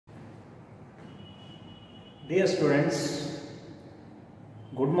Dear students,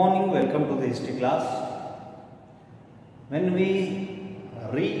 good morning, welcome to the history class. When we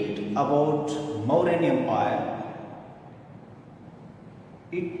read about Mauryan Empire,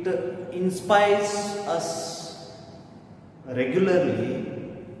 it inspires us regularly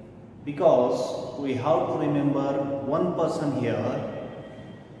because we have to remember one person here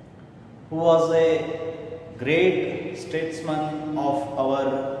who was a great statesman of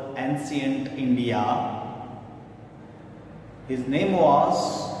our ancient India. His name was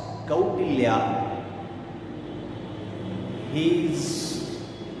Koutilya. His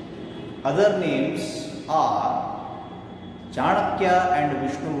other names are Chanakya and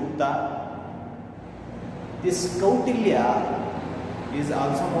Vishnugupta. This Koutilya is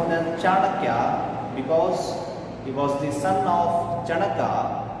also known as Chanakya because he was the son of Chanakya.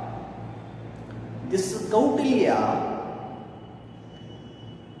 This Koutilya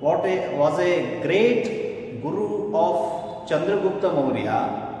was a great guru of Chandragupta Maurya,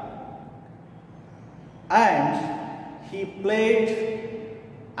 and he played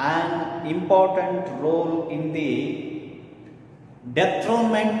an important role in the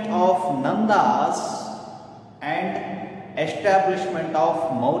dethronement of Nandas and establishment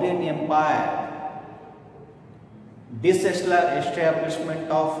of Mauryan Empire. This establishment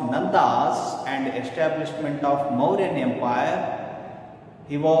of Nandas and establishment of Mauryan Empire,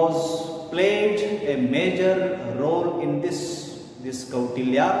 he was played a major role in this. This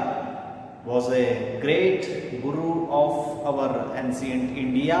Koutilya was a great guru of our ancient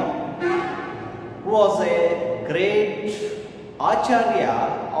India, who was a great acharya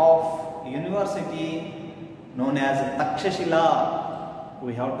of university known as Takshashila.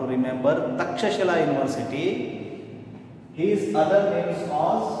 We have to remember Takshashila University. His other names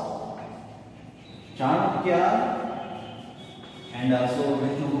was Chanakya and also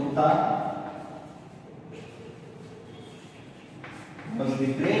Vishnugupta. Was the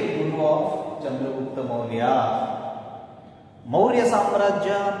great guru of Chandragupta Maurya. Maurya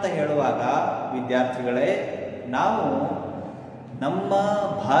ಸಾಮ್ರಾಜ್ಯ ಅಂತ ಹೇಳುವಾಗ ವಿದ್ಯಾರ್ಥಿಗಳೇ, ನಾವು ನಮ್ಮ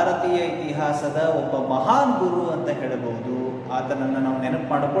ಭಾರತೀಯ ಇತಿಹಾಸದ ಒಬ್ಬ ಮಹಾನ್ ಗುರು ಅಂತ ಹೇಳಬಹುದು. ಆತನನ್ನು ನಾವು ನೆನಪು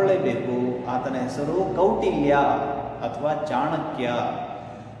ಮಾಡಿಕೊಳ್ಳೇಬೇಕು. ಆತನ ಹೆಸರು ಕೌಟಿಲ್ಯ ಅಥವಾ ಚಾಣಕ್ಯ.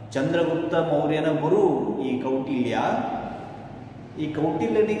 ಚಂದ್ರಗುಪ್ತ ಮೌರ್ಯನ ಗುರು ಈ ಕೌಟಿಲ್ಯ. ಈ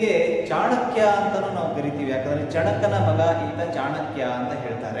ಕೌಟಿಲ್ಯನಿಗೆ ಚಾಣಕ್ಯ ಅಂತಲೂ ನಾವು ಕರಿತೀವಿ, ಯಾಕಂದರೆ ಚಣಕನ ಮಗ ಈತ ಚಾಣಕ್ಯ ಅಂತ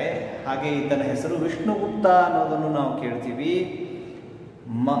ಹೇಳ್ತಾರೆ. ಹಾಗೆ ಈತನ ಹೆಸರು ವಿಷ್ಣುಗುಪ್ತ ಅನ್ನೋದನ್ನು ನಾವು ಕೇಳ್ತೀವಿ.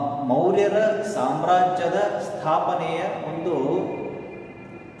 ಮೌರ್ಯರ ಸಾಮ್ರಾಜ್ಯದ ಸ್ಥಾಪನೆಯ ಒಂದು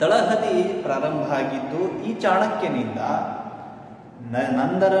ತಳಹದಿ ಪ್ರಾರಂಭ ಆಗಿದ್ದು ಈ ಚಾಣಕ್ಯನಿಂದ.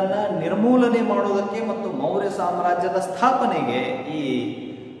 ನಂದರನ್ನ ನಿರ್ಮೂಲನೆ ಮಾಡುವುದಕ್ಕೆ ಮತ್ತು ಮೌರ್ಯ ಸಾಮ್ರಾಜ್ಯದ ಸ್ಥಾಪನೆಗೆ ಈ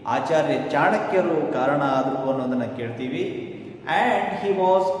ಆಚಾರ್ಯ ಚಾಣಕ್ಯರು ಕಾರಣ ಆದರು ಅನ್ನೋದನ್ನು ಕೇಳ್ತೀವಿ. And he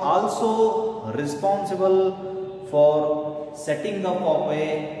was also responsible for setting up of a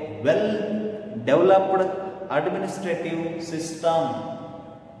well developed administrative system.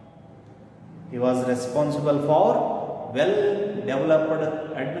 He was responsible for well developed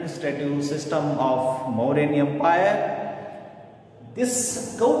administrative system of Mauryan Empire. This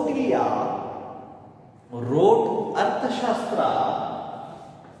Koutilya wrote Arthashastra.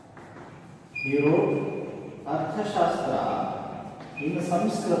 He wrote Arthashastra in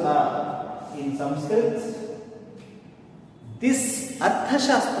Sanskrit. This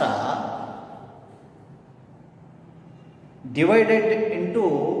Arthashastra divided into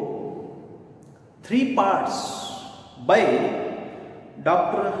 3 parts by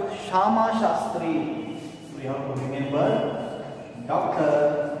Dr. Shama Shastri. We have to remember Dr.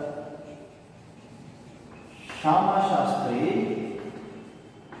 Shama Shastri,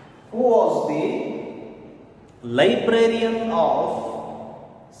 who was the librarian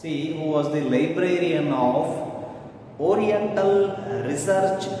of Oriental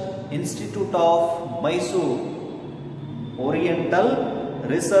Research Institute of Mysore. Oriental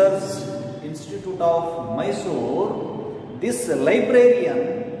Research Institute of Mysore. This librarian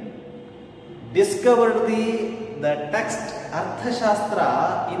discovered the text Arthashastra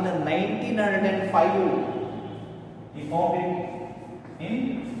in 1905. He found it in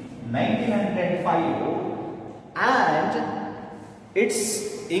 1905. And its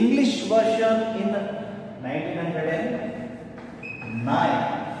English version in 1909.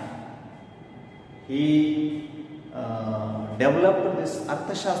 He developed this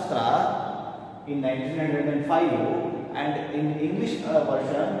Arthashastra in 1905 and in English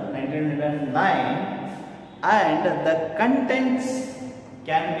version 1909, and the contents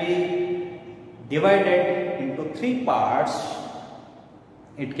can be divided into 3 parts.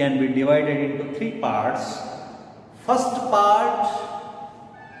 It can be divided into 3 parts. First part,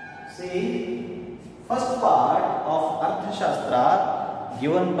 see, first part of Arthashastra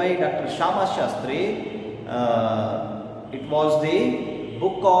given by Dr. Shama Shastri. It was the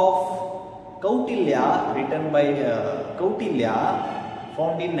book of Koutilya, written by Koutilya,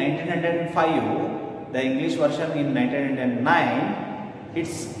 found in 1905, the English version in 1909. It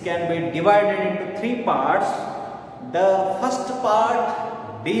can be divided into 3 parts. The first part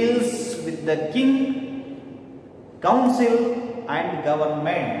deals with the king, council and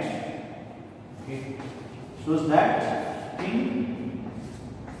government. It shows that king,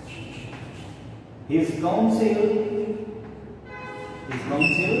 his council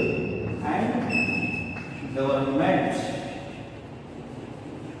and government.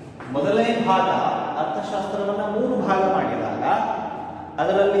 ಮೊದಲನೇ ಭಾಗ ಅರ್ಥಶಾಸ್ತ್ರವನ್ನು 3 ಭಾಗ ಮಾಡಿದಾಗ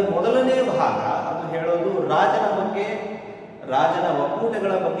ಅದರಲ್ಲಿ ಮೊದಲನೇ ಭಾಗ ಅದು ಹೇಳೋದು ರಾಜನ ಬಗ್ಗೆ, ರಾಜನ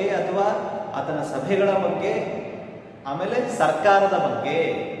ಒಕ್ಕೂಟಗಳ ಬಗ್ಗೆ ಅಥವಾ ಆತನ ಸಭೆಗಳ ಬಗ್ಗೆ, ಆಮೇಲೆ ಸರ್ಕಾರದ ಬಗ್ಗೆ,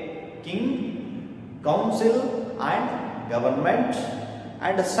 king, council and government.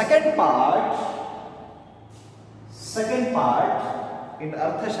 And second part in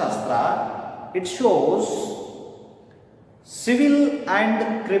Arthashastra, it shows civil and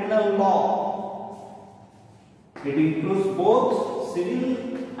criminal law. It includes both civil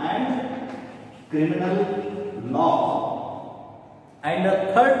and criminal law. And the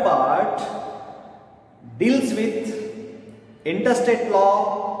third part deals with interstate law,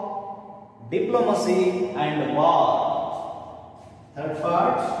 diplomacy and war. Third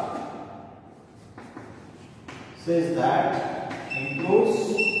part says that includes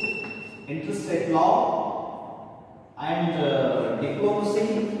interstate law and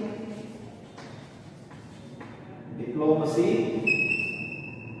diplomacy,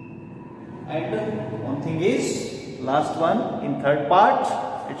 and one thing is, last one in third part,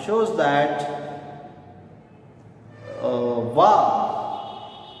 it shows that war.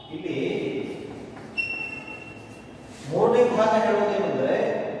 ಇಲ್ಲಿ ಮೂರನೇ ಭಾಗ ಹೇಳೋದೇನೆಂದರೆ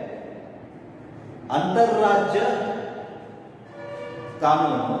ಅಂತಾರಾಜ್ಯ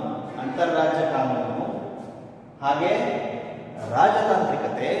ಕಾನೂನು, ಹಾಗೆ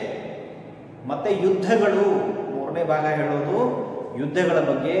ರಾಜತಾಂತ್ರಿಕತೆ ಮತ್ತೆ ಯುದ್ಧಗಳು. ಮೂರನೇ ಭಾಗ ಹೇಳೋದು ಯುದ್ಧಗಳ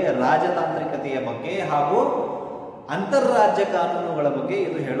ಬಗ್ಗೆ, ರಾಜತಾಂತ್ರಿಕತೆಯ ಬಗ್ಗೆ ಹಾಗೂ ಅಂತಾರಾಜ್ಯ ಕಾನೂನುಗಳ ಬಗ್ಗೆ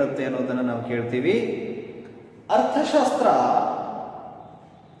ಇದು ಹೇಳುತ್ತೆ ಅನ್ನೋದನ್ನು ನಾವು ಕೇಳ್ತೀವಿ. ಅರ್ಥಶಾಸ್ತ್ರ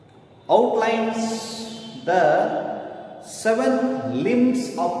outlines the 7 limbs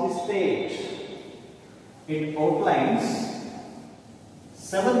of the state. It outlines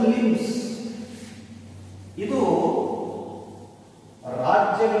 7 limbs. ಇದು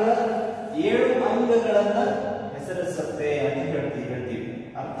ರಾಜ್ಯಗಳ 7 ಅಂಗಗಳನ್ನು ಹೆಸರಿಸುತ್ತೆ ಅಂತ ಹೇಳ್ತೀವಿ.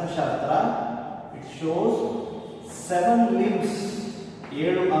 ಅರ್ಥಶಾಸ್ತ್ರ ಇಟ್ ಶೋಸ್ 7 limbs,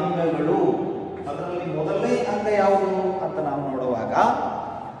 7 ಅಂಗಗಳು. ಅದರಲ್ಲಿ ಮೊದಲನೇ ಅಂಗ ಯಾವುದು ಅಂತ ನಾವು ನೋಡುವಾಗ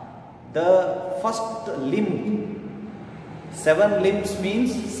the first limb. 7 limbs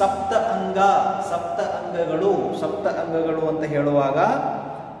means ಸಪ್ತ ಅಂಗಗಳು ಅಂತ ಹೇಳುವಾಗ,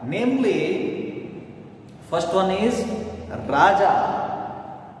 namely first one is Raja,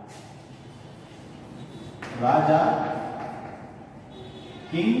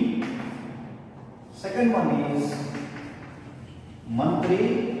 king. Second one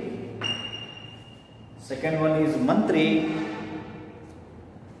is Mantri,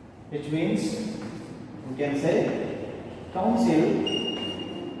 which means you can say council.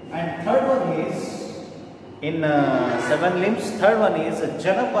 And third one is in 7 limbs, third one is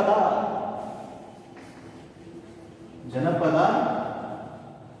Janapada,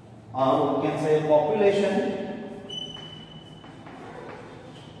 or you can say population.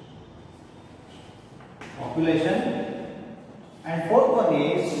 And fourth one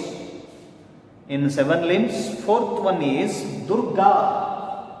is in 7 limbs, fourth one is Durga.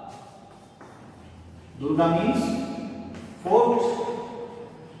 Durga means fourth.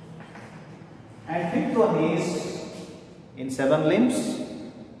 And fifth one is in 7 limbs,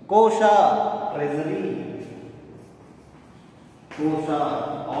 Kosha, treasury.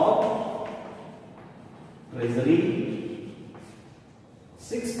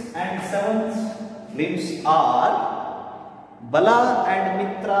 Sixth and seventh limbs are Bala and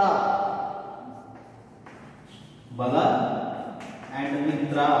Mitra.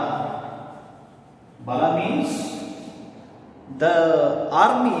 Bala means the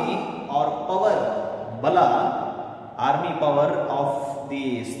army or power. Bala, army power of the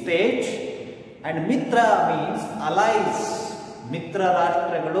state. And Mitra means allies. ಮಿತ್ರ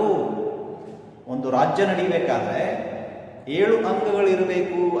ರಾಷ್ಟ್ರಗಳು. ಒಂದು ರಾಜ್ಯ ನಡೀಬೇಕಾದ್ರೆ 7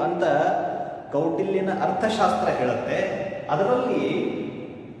 ಅಂಗಗಳಿರಬೇಕು ಅಂತ ಕೌಟಿಲ್ಯನ ಅರ್ಥಶಾಸ್ತ್ರ ಹೇಳುತ್ತೆ. ಅದರಲ್ಲಿ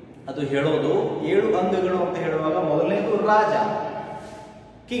ಅದು ಹೇಳೋದು 7 ಅಂಗಗಳು ಅಂತ ಹೇಳುವಾಗ ಮೊದಲನೇದು ರಾಜ,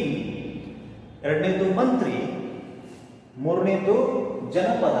 ಕಿಂಗ್. ಎರಡನೇದು ಮಂತ್ರಿ, ಮೂರನೇದು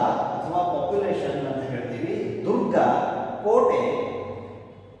ಜನಪದ ಅಥವಾ ಪಾಪ್ಯುಲೇಷನ್ ಅಂತ ಹೇಳ್ತೀವಿ, ದುರ್ಗ, ಕೋಟೆ,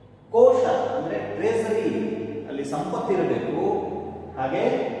 ಕೋಶ ಅಂದ್ರೆ ಟ್ರೇಸರಿ, ಅಲ್ಲಿ ಸಂಪತ್ತಿರಬೇಕು, ಹಾಗೆ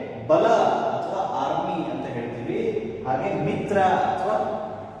ಬಲ ಅಥವಾ ಆರ್ಮಿ ಅಂತ ಹೇಳ್ತೀವಿ, ಹಾಗೆ ಮಿತ್ರ ಅಥವಾ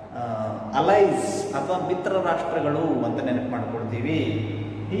ಅಲೈಸ್ ಅಥವಾ ಮಿತ್ರ ರಾಷ್ಟ್ರಗಳು ಅಂತ ನೆನಪು ಮಾಡ್ಕೊಳ್ತೀವಿ.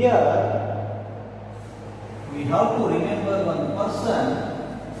 Here we have to remember one person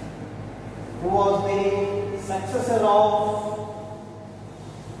who was the successor of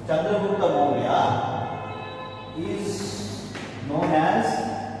Chandragupta Maurya is known as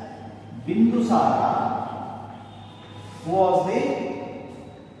Bindusara, who was the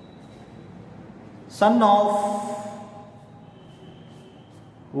son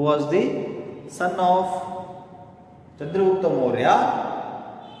of Chandragupta Maurya,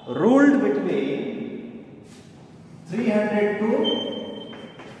 ruled between 300 to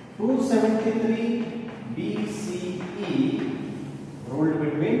 273 BCE, ruled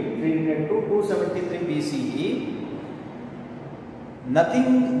between 300 to 273 BCE. Nothing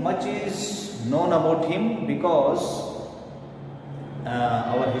much is known about him because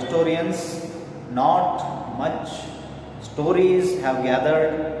our historians not much stories have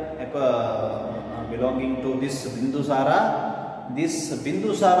gathered belonging to this Bindusara. This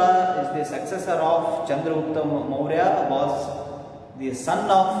Bindusara is the successor of Chandragupta Maurya, was the son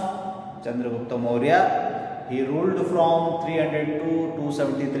of Chandragupta Maurya. He ruled from 300 to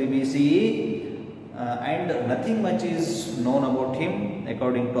 273 BCE and nothing much is known about him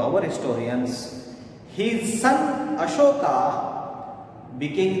according to our historians. His son Ashoka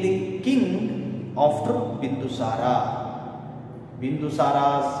became the king after Bindusara.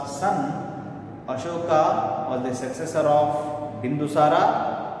 Bindusara's son Ashoka was the successor of Bindusara.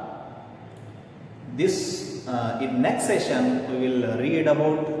 This in next session we will read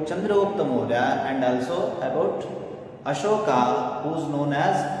about Chandragupta Maurya and also about Ashoka, who is known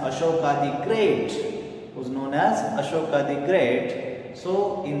as Ashoka the Great. So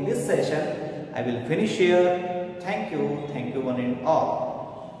in this session I will finish here. Thank you one and all.